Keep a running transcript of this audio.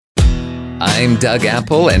I'm Doug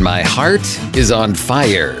Apple, and my heart is on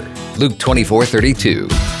fire. Luke 24:32.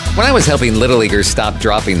 When I was helping Little Leaguers stop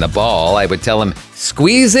dropping the ball, I would tell them,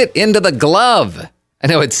 squeeze it into the glove. I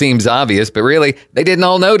know it seems obvious, but really, they didn't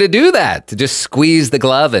all know to do that, to just squeeze the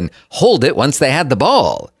glove and hold it once they had the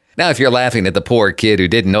ball. Now, if you're laughing at the poor kid who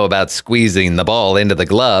didn't know about squeezing the ball into the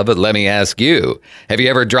glove, let me ask you, have you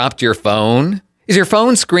ever dropped your phone? Is your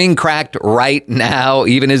phone screen cracked right now,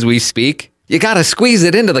 even as we speak? You gotta squeeze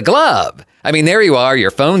it into the glove. I mean, there you are, your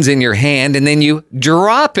phone's in your hand, and then you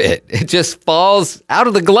drop it. It just falls out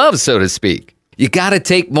of the glove, so to speak. You gotta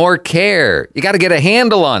take more care. You gotta get a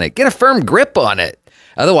handle on it. Get a firm grip on it.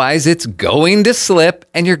 Otherwise, it's going to slip,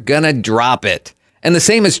 and you're gonna drop it. And the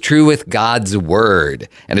same is true with God's Word.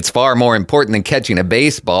 And it's far more important than catching a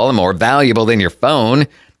baseball and more valuable than your phone.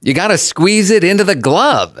 You gotta squeeze it into the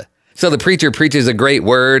glove. So the preacher preaches a great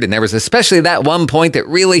word, and there was especially that one point that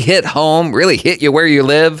really hit home, really hit you where you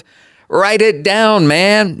live. Write it down,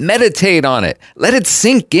 man. Meditate on it. Let it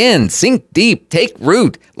sink in, sink deep, take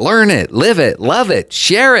root, learn it, live it, love it,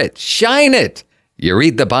 share it, shine it. You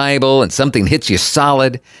read the Bible and something hits you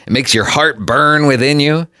solid. It makes your heart burn within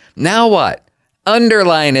you. Now what?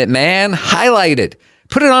 Underline it, man. Highlight it.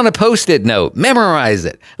 Put it on a Post-it note. Memorize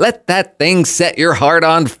it. Let that thing set your heart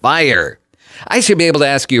on fire. I should be able to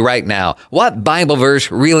ask you right now, what Bible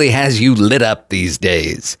verse really has you lit up these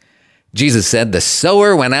days? Jesus said the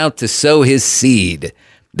sower went out to sow his seed.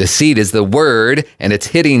 The seed is the word, and it's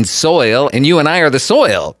hitting soil, and you and I are the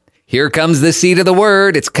soil. Here comes the seed of the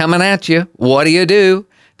word. It's coming at you. What do?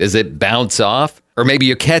 Does it bounce off? Or maybe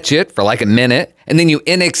you catch it for like a minute, and then you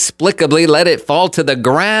inexplicably let it fall to the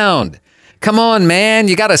ground. Come on, man.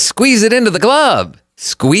 You got to squeeze it into the glove.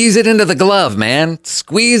 Squeeze it into the glove, man.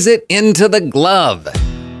 Squeeze it into the glove.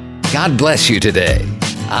 God bless you today.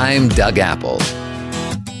 I'm Doug Apple.